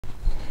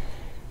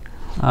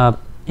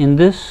In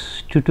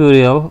this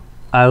tutorial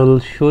I will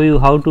show you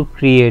how to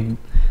create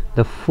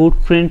the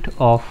footprint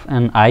of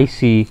an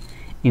IC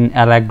in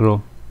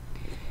Allegro.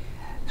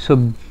 So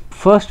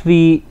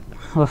the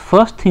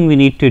first thing we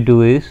need to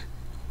do is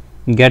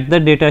get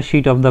the data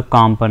sheet of the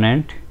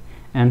component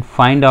and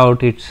find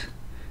out its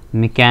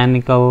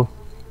mechanical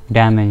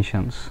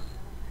dimensions.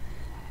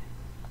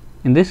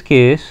 In this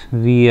case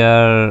we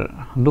are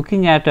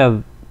looking at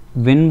a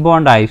wind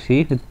bond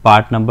IC with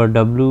part number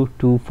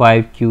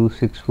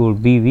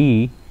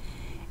W25Q64BV,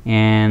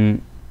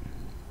 and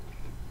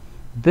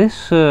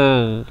this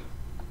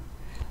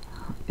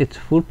its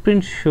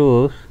footprint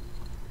shows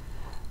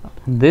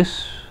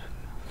this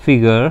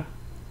figure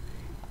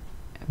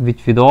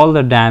which with all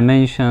the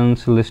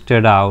dimensions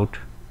listed out,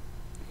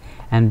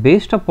 and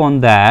based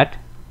upon that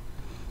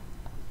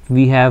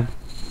we have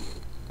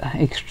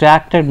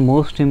extracted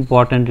most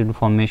important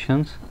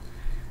informations: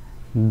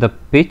 the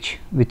pitch,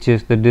 which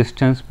is the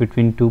distance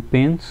between two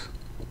pins,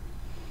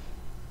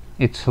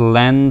 its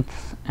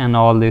length, and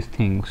all these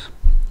things.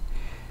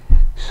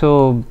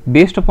 So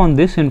based upon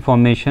this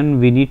information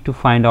we need to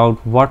find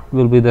out what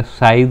will be the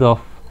size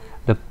of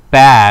the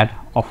pad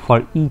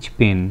for each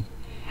pin.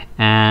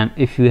 And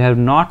if you have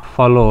not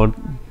followed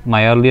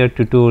my earlier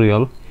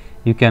tutorial,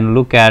 you can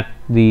look at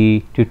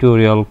the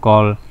tutorial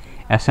called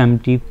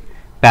SMT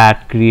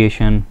pad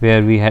creation,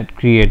 where we had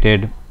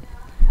created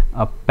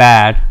a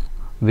pad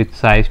with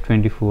size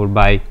 24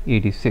 by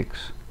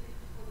 86.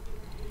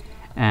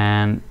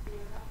 And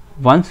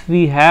once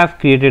we have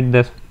created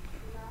this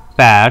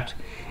pads,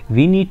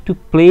 we need to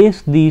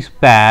place these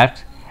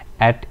pads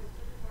at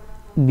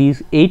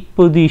these 8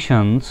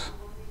 positions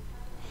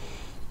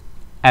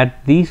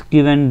at these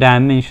given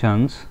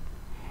dimensions,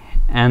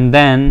 and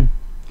then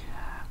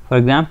for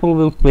example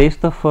we'll place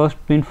the first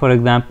pin for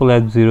example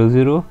at 0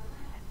 0.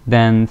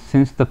 Then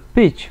since the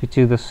pitch, which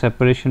is the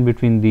separation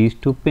between these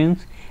two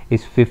pins,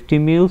 is 50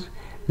 mils,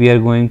 we are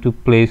going to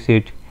place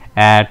it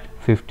at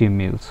 50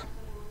 mils.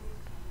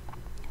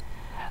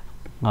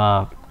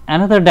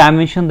 Another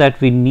dimension that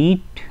we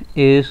need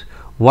is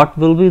what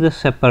will be the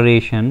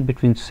separation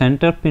between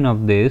center pin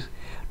of this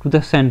to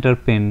the center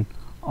pin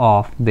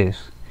of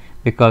this,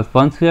 because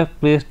once we have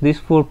placed these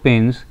 4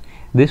 pins,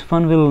 this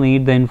one will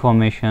need the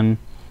information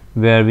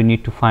where we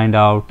need to find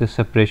out the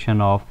separation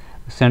of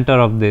the center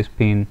of this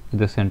pin to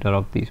the center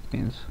of these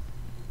pins.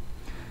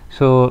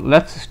 So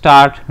let's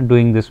start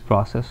doing this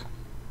process.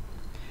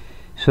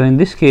 So in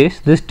this case,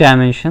 this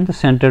dimension, the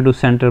center to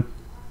center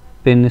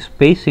pin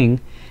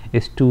spacing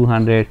is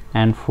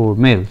 204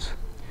 mils.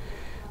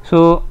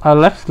 So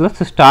let's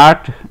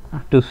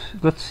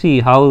see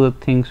how the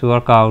things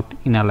work out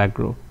in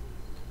Allegro.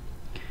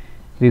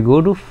 We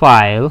go to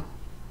File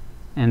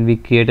and we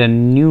create a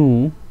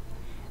new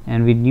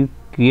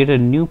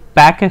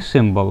package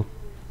symbol.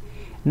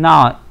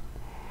 Now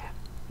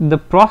the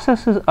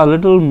process is a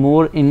little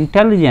more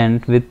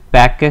intelligent with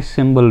package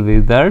symbol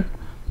wizard,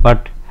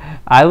 but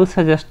I would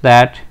suggest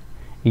that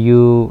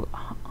you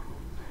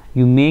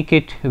make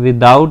it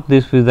without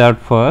this wizard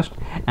first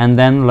and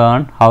then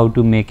learn how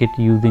to make it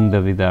using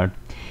the wizard.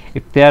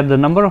 If the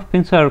number of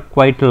pins are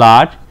quite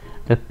large,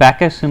 the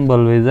package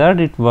symbol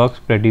wizard, it works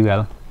pretty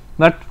well,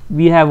 but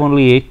we have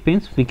only 8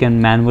 pins. We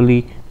can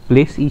manually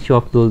place each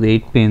of those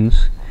 8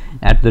 pins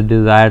at the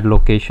desired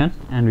location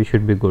and we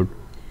should be good.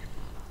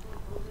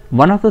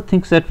 One of the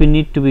things that we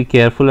need to be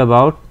careful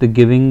about, the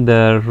giving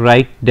the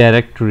right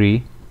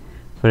directory.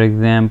 For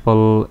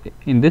example,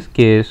 in this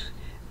case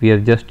we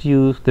have just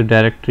used the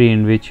directory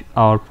in which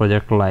our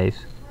project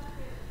lies,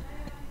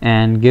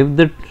 and give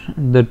the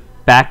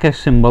package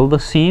symbol the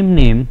same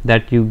name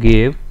that you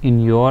gave in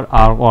your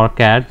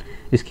OrCAD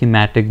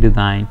schematic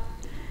design.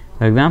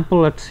 For example,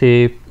 let's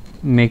say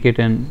make it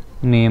a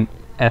name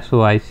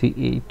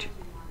SOIC8.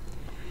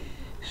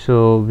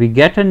 So we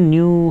get a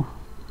new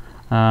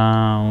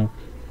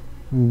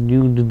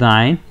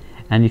design,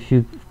 and if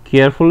you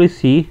carefully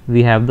see,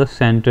 we have the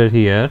center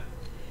here.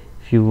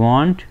 If you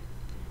want,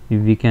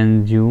 we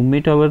can zoom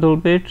it a little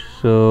bit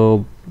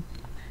so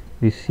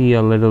we see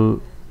a little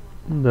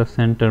the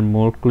center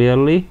more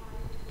clearly,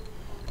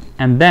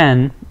 and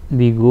then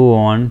we go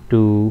on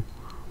to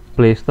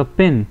place the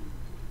pin.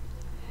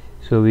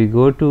 So we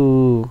go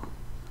to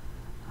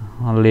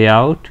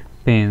layout,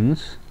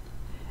 pins,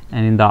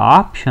 and in the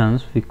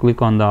options we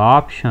click on the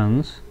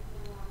options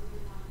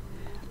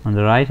on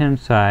the right hand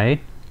side,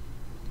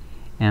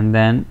 and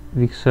then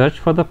we search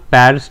for the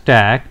pad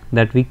stack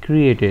that we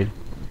created.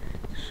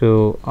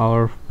 So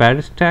our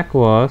pad stack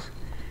was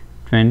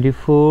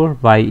 24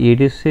 by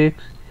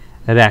 86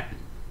 rect,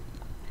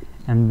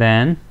 and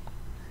then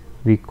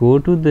we go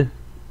to the,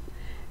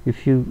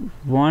 if you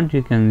want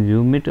you can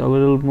zoom it a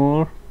little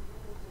more,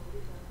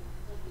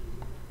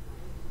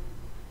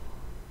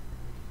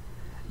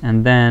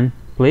 and then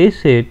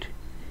place it.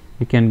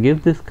 You can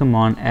give this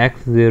command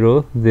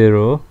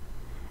x00,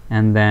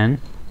 and then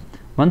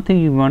one thing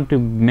you want to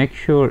make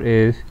sure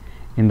is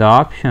in the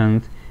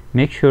options,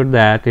 make sure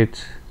that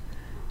its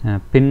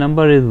pin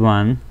number is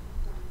 1,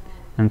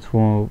 and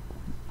so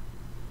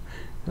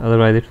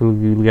otherwise you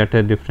will get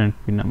a different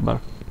pin number.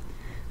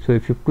 So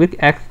if you click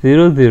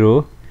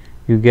X00,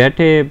 you get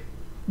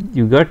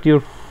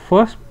your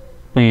first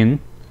pin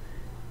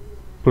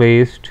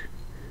placed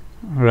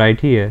right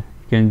here.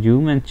 You can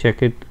zoom and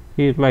check it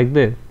here like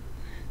this.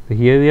 So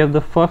here we have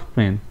the first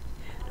pin.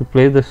 To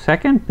place the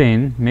second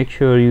pin, make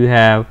sure you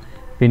have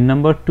pin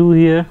number 2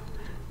 here.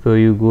 So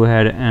you go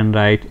ahead and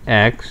write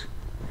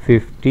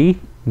X50,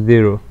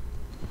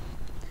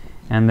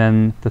 and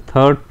then the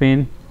third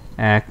pin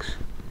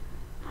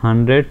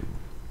X100,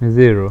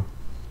 and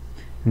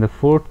the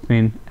fourth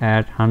pin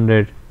at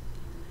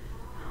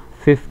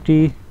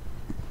 150,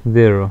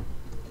 The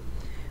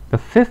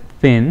fifth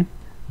pin,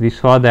 we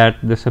saw that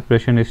the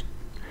separation is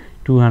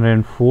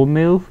 204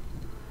 mils.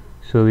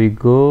 So we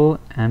go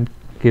and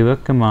give a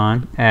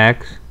command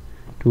X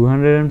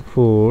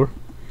 204.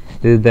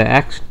 This is the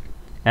X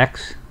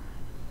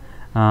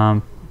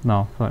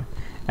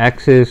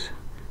is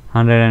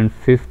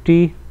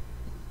 150,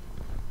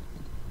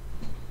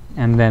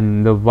 and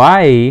then the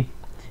Y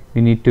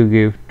we need to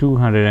give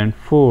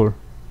 204.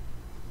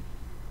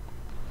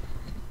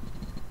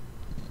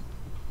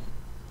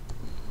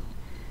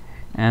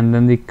 And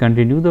then we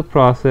continue the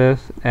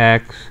process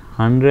X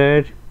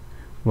 100,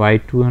 Y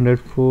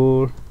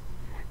 204,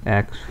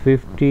 X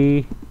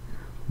 50,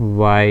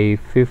 Y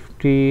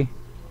 50,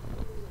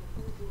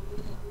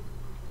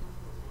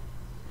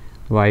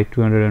 Y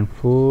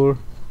 204,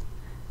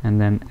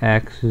 and then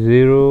X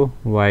 0,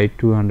 Y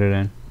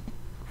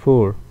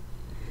 204.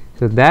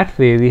 So that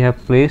way we have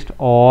placed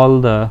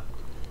all the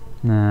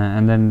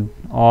and then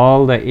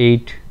all the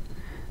 8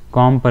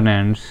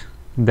 components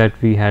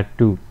that we had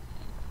to.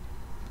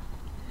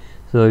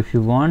 So if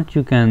you want,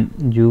 you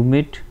can zoom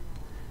it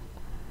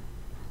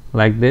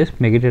like this,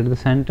 make it at the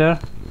center.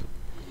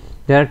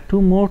 There are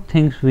 2 more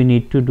things we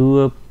need to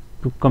do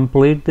to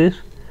complete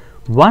this.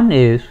 One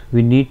is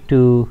we need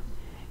to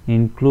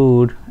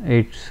include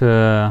its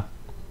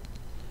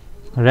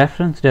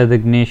reference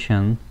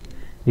designation.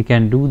 We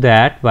can do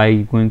that by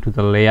going to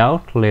the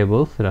layout,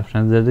 labels,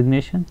 reference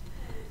designation.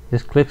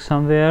 Just click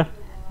somewhere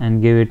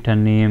and give it a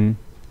name,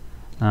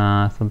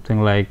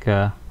 something like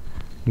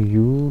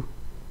U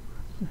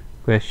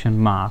question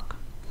mark.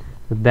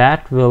 So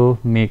that will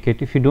make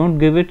it. If you don't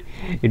give it,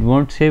 it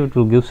won't save, it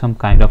will give some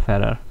kind of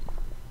error.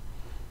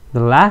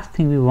 The last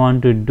thing we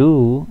want to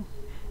do,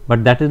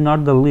 but that is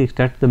not the least,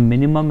 that's the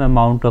minimum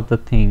amount of the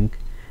thing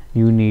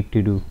you need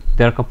to do.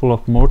 There are a couple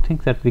of more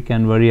things that we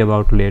can worry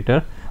about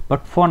later,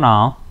 but for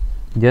now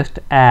just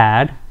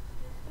add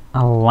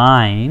a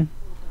line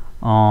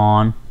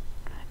on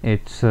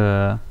its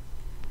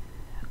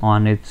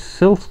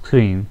silk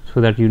screen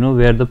so that you know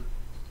where the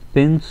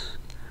pin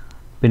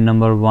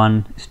number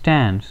 1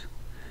 stands.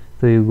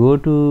 So you go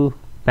to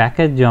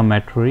package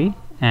geometry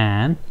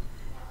and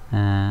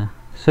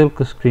silk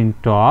screen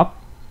top,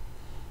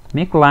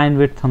 make line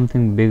width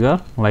something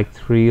bigger like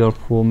 3 or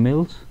 4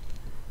 mils,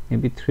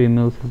 maybe 3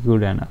 mils is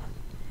good enough,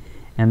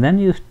 and then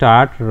you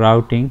start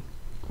routing.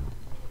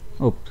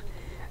 Oops,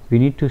 we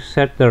need to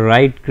set the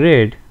right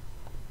grid,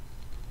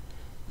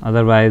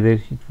 otherwise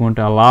it won't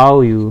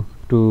allow you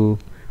to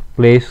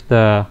place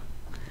the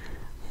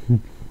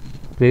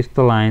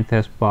lines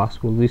as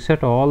possible. We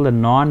set all the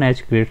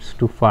non-edge grids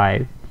to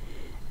 5.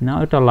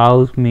 Now it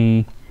allows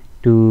me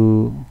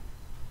to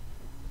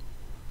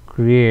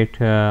create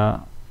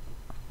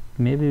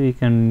maybe we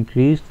can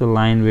increase the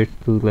line width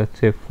to, let's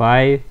say,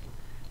 5,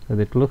 so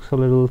that it looks a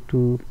little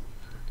too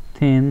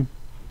thin.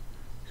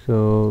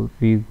 So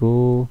we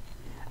go.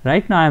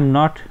 Right now I'm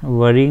not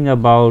worrying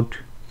about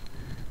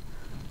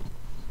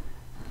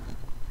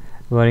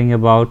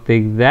the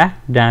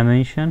exact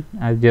dimension.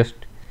 I'm just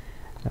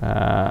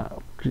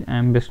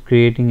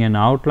creating an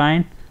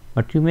outline,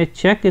 but you may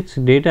check its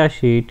data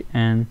sheet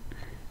and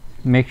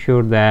make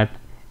sure that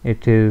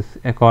it is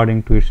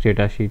according to its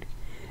data sheet.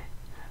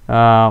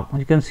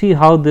 You can see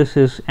how this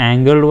is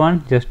angled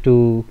one, just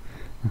to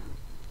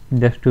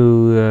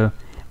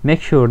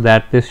make sure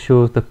that this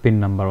shows the pin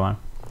number 1.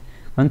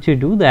 Once you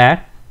do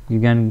that, you're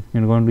going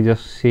to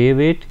just save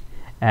it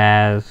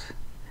as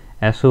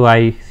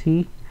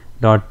soic.dra,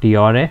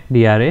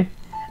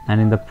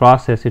 and in the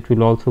process it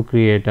will also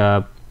create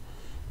a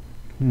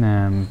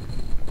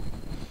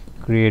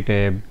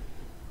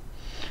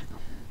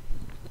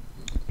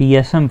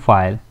PSM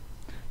file.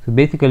 So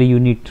basically you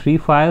need 3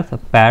 files: a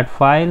pad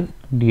file,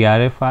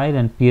 DRA file,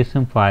 and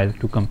PSM file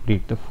to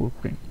complete the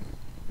footprint.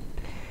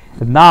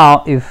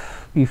 Now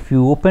if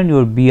you open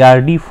your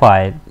BRD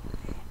file,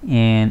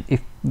 and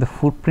if the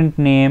footprint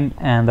name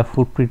and the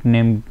footprint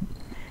name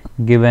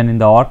given in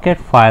the OrCAD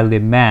file they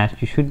match,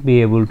 you should be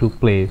able to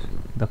place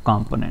the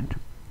component.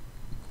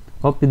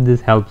 Hope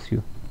this helps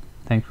you.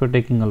 Thanks for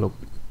taking a look.